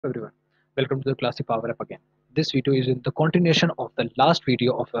Everyone, welcome to the classic power app again. This video is in the continuation of the last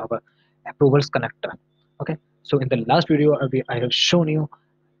video of our approvals connector. Okay, so in the last video I have shown you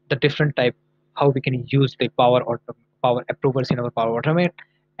the different type how we can use the power approvals in our power automate,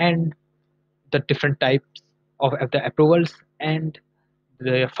 and the different types of the approvals and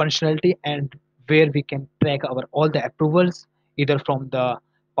the functionality, and where we can track our all the approvals either from the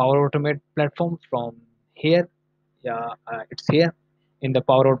power automate platform from here. Yeah, it's here in the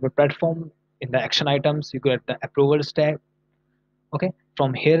power automate platform. In the action items you get the approvals tab. Okay,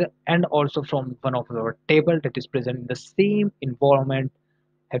 from here, and also from one of our table that is present in the same environment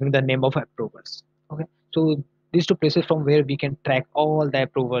having the name of approvals. Okay, so these two places from where we can track all the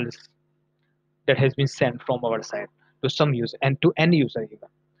approvals that has been sent from our side to some user and to any user even.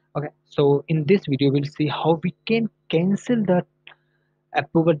 Okay, so in this video we'll see how we can cancel the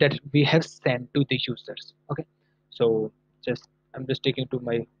approval that we have sent to the users. Okay, so I'm just taking to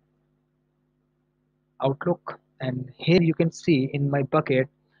my Outlook, and here you can see in my bucket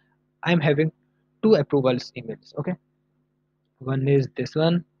I'm having two approvals emails. Okay, one is this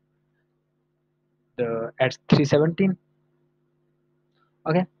one, the at 317.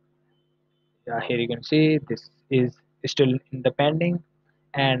 Okay, yeah, here you can see this is still in the pending,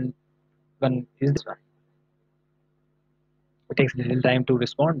 and one is this one. It takes a little time to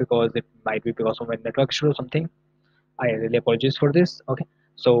respond because it might be because of my network issue or something. I really apologize for this. Okay,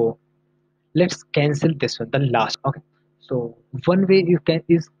 so let's cancel this one, the last. Okay, so one way you can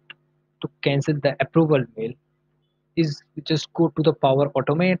is to cancel the approval mail is you just go to the power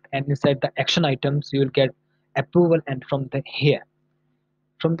automate, and inside the action items you will get approval, and from the here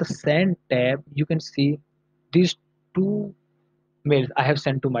from the send tab you can see these two mails I have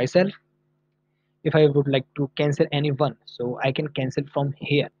sent to myself. If I would like to cancel any one, so I can cancel from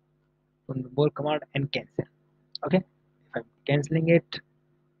here from the more command and cancel. Okay, if I'm canceling it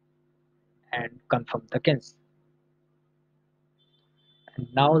and confirm the cancel, and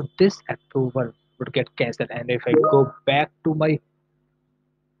now this approval would get cancelled, and if I go back to my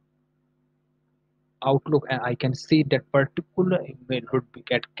Outlook, and I can see that particular email would be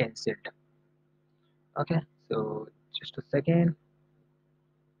get cancelled. Okay, so just a second.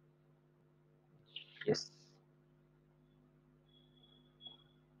 Yes.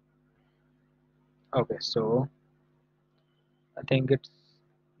 Okay, so I think it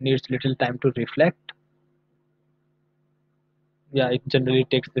needs little time to reflect. Yeah, it generally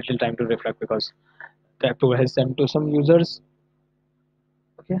takes little time to reflect because the approval has sent to some users.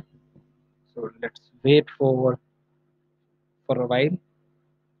 Okay, so let's wait for a while.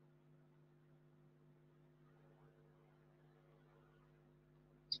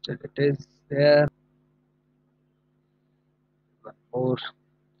 Still it is there. One more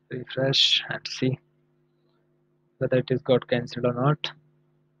refresh and see whether it is got cancelled or not.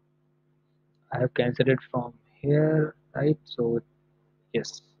 I have cancelled it from here, right? So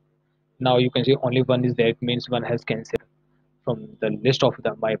yes, now you can see only one is there. It means one has cancelled from the list of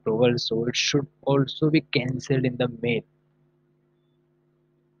the my approvals, so it should also be cancelled in the mail.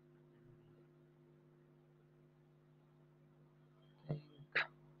 I think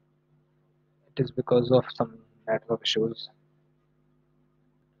it is because of some network issues.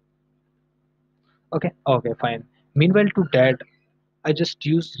 Okay, okay, fine. Meanwhile, to that, I just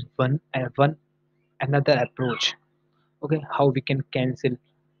use one another approach. Okay, how we can cancel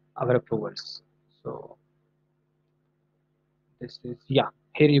our approvals. So this is, yeah,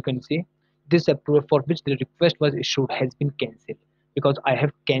 here you can see this approval for which the request was issued has been cancelled because I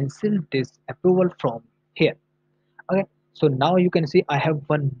have cancelled this approval from here. Okay, so now you can see I have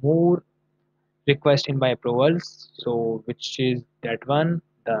one more request in my approvals, so which is that one,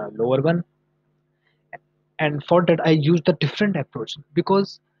 the lower one. And for that I use the different approach,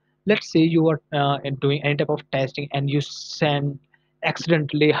 because let's say you are doing any type of testing and you send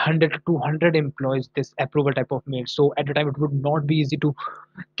accidentally 100 to 200 employees this approval type of mail, so at the time it would not be easy to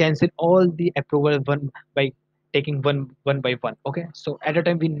cancel all the approval one by taking one by one. Okay, so at a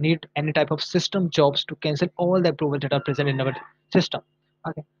time we need any type of system jobs to cancel all the approvals that are present in our system.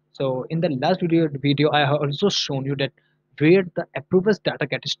 Okay, so in the last video I have also shown you that where the approvals data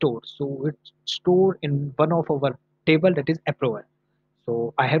get stored, so it's stored in one of our table, that is approval.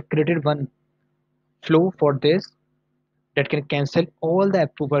 So I have created one flow for this that can cancel all the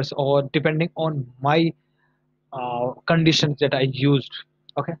approvals or depending on my conditions that I used.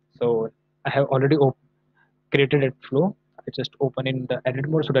 Okay, so I have already created a flow. I just open in the edit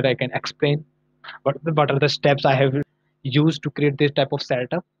mode so that I can explain what are the steps I have used to create this type of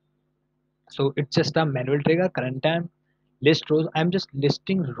setup. So it's just a manual trigger, current time, list rows. I'm just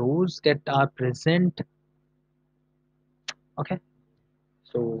listing rows that are present. Okay,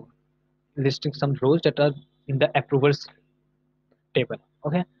 So listing some rows that are in the approvals table.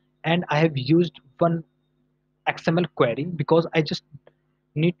 Okay, and I have used one XML query because I just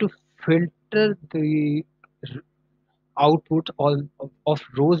need to filter the output all of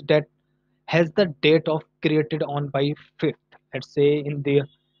rows that has the date of created on by 5th. Let's say in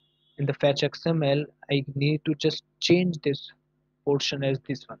the fetch XML I need to just change this portion as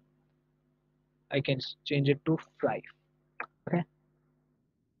this one. I can change it to 5. Okay,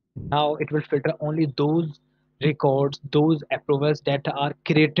 now it will filter only those records, those approvals that are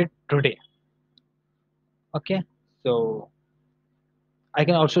created today. Okay, so I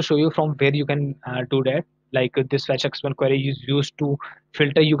can also show you from where you can do that. Like this fetch XML query is used to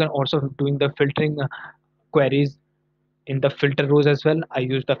filter. You can also doing the filtering queries in the filter rows as well. I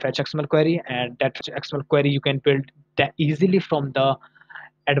use the fetch XML query, and that fetch XML query you can build that easily from the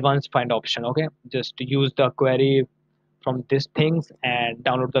advanced find option. Okay, just use the query from these things and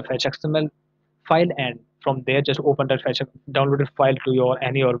download the fetch XML file, and from there just open that fetch downloaded file to your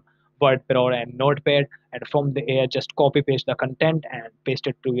any your WordPad and Notepad, and from there just copy paste the content and paste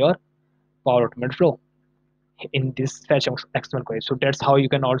it to your Power Automate flow in this fetch XML query. So that's how you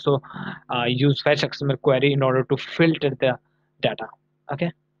can also use fetch XML query in order to filter the data.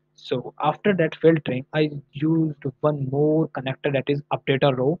 Okay. So after that filtering, I used one more connector, that is update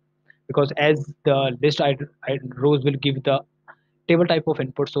a row, because as the rows will give the table type of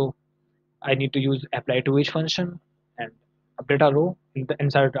input, so I need to use apply to each function and update a row.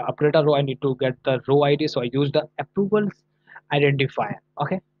 Inside the update a row, I need to get the row ID, so I use the approvals identifier.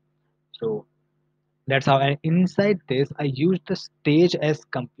 Okay. So that's how. And inside this I use the stage as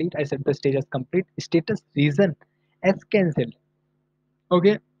complete. I set the stage as complete, status reason as cancelled.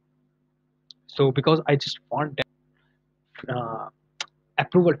 Okay, so because I just want that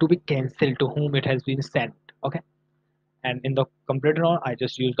approval to be cancelled to whom it has been sent. Okay, and in the completed on I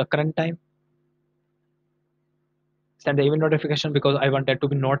just use the current time, send the email notification because I want that to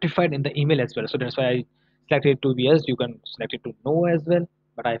be notified in the email as well. So that's why I selected it to be yes. You can select it to no as well,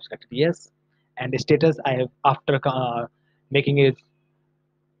 but I have selected yes. And the status I have after making it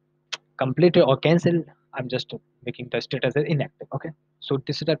completed or cancelled, I'm just making the status as inactive. Okay, so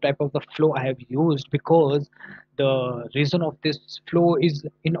this is the type of the flow I have used, because the reason of this flow is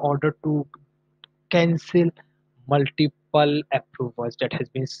in order to cancel multiple approvals that has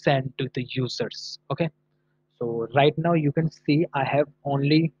been sent to the users. Okay, so right now you can see I have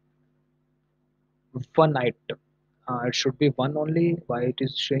only one item. It should be one only. Why it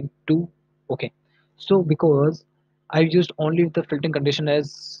is showing two? Okay, so because I've used only the filtering condition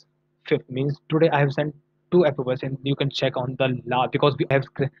as fifth, means today I have sent two approvals, and you can check on the last because we have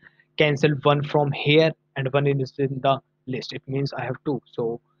cancelled one from here and one is in the list. It means I have two.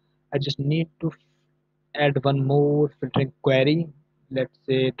 So I just need to add one more filtering query. Let's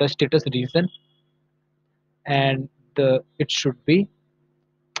say the status reason, and the it should be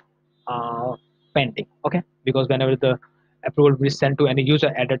uh, pending. Okay, because whenever the approval will be sent to any user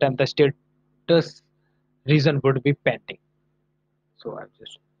at a time, the status reason would be pending. So I'm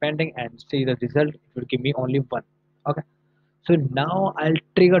just pending and see the result. It will give me only one. Okay, so now I'll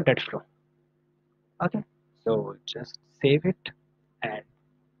trigger that flow. Okay, so just save it, and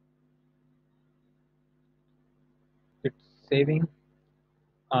it's saving.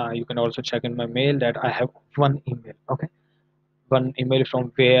 You can also check in my mail that I have one email. Okay, one email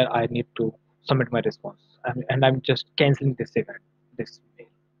from where I need to submit my response, and I'm just canceling this event, this mail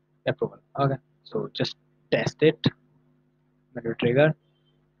approval. Okay, so just test it, menu trigger,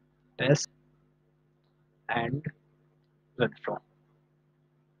 test, and run from,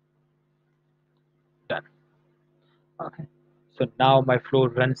 done. Okay, so now my flow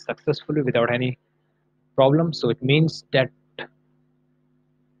runs successfully without any problem. So it means that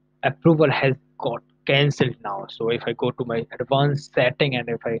approval has got cancelled now. So if I go to my advanced setting, and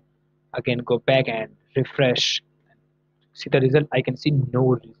if I again go back and refresh, see the result, I can see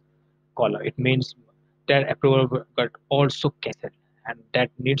no caller. It means that approval got also cancelled, and that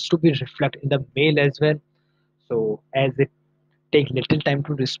needs to be reflected in the mail as well. So as it take little time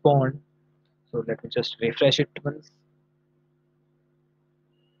to respond, so let me just refresh it once.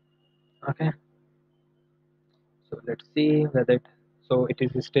 Okay, so let's see whether it, so it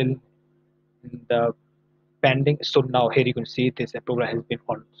is still in the pending. So now here you can see this approval has been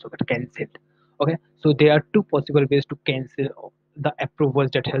also got cancelled. Okay, so there are two possible ways to cancel the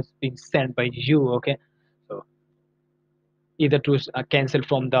approvals that has been sent by you. Okay, so either to cancel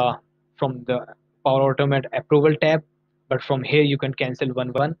from the Power Automate approval tab, but from here you can cancel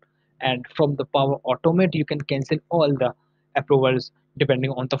one, and from the Power Automate you can cancel all the approvals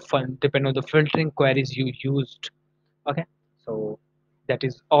depending on the filtering queries you used. Okay, so that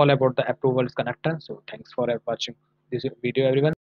is all about the approvals connector. So thanks for watching this video everyone.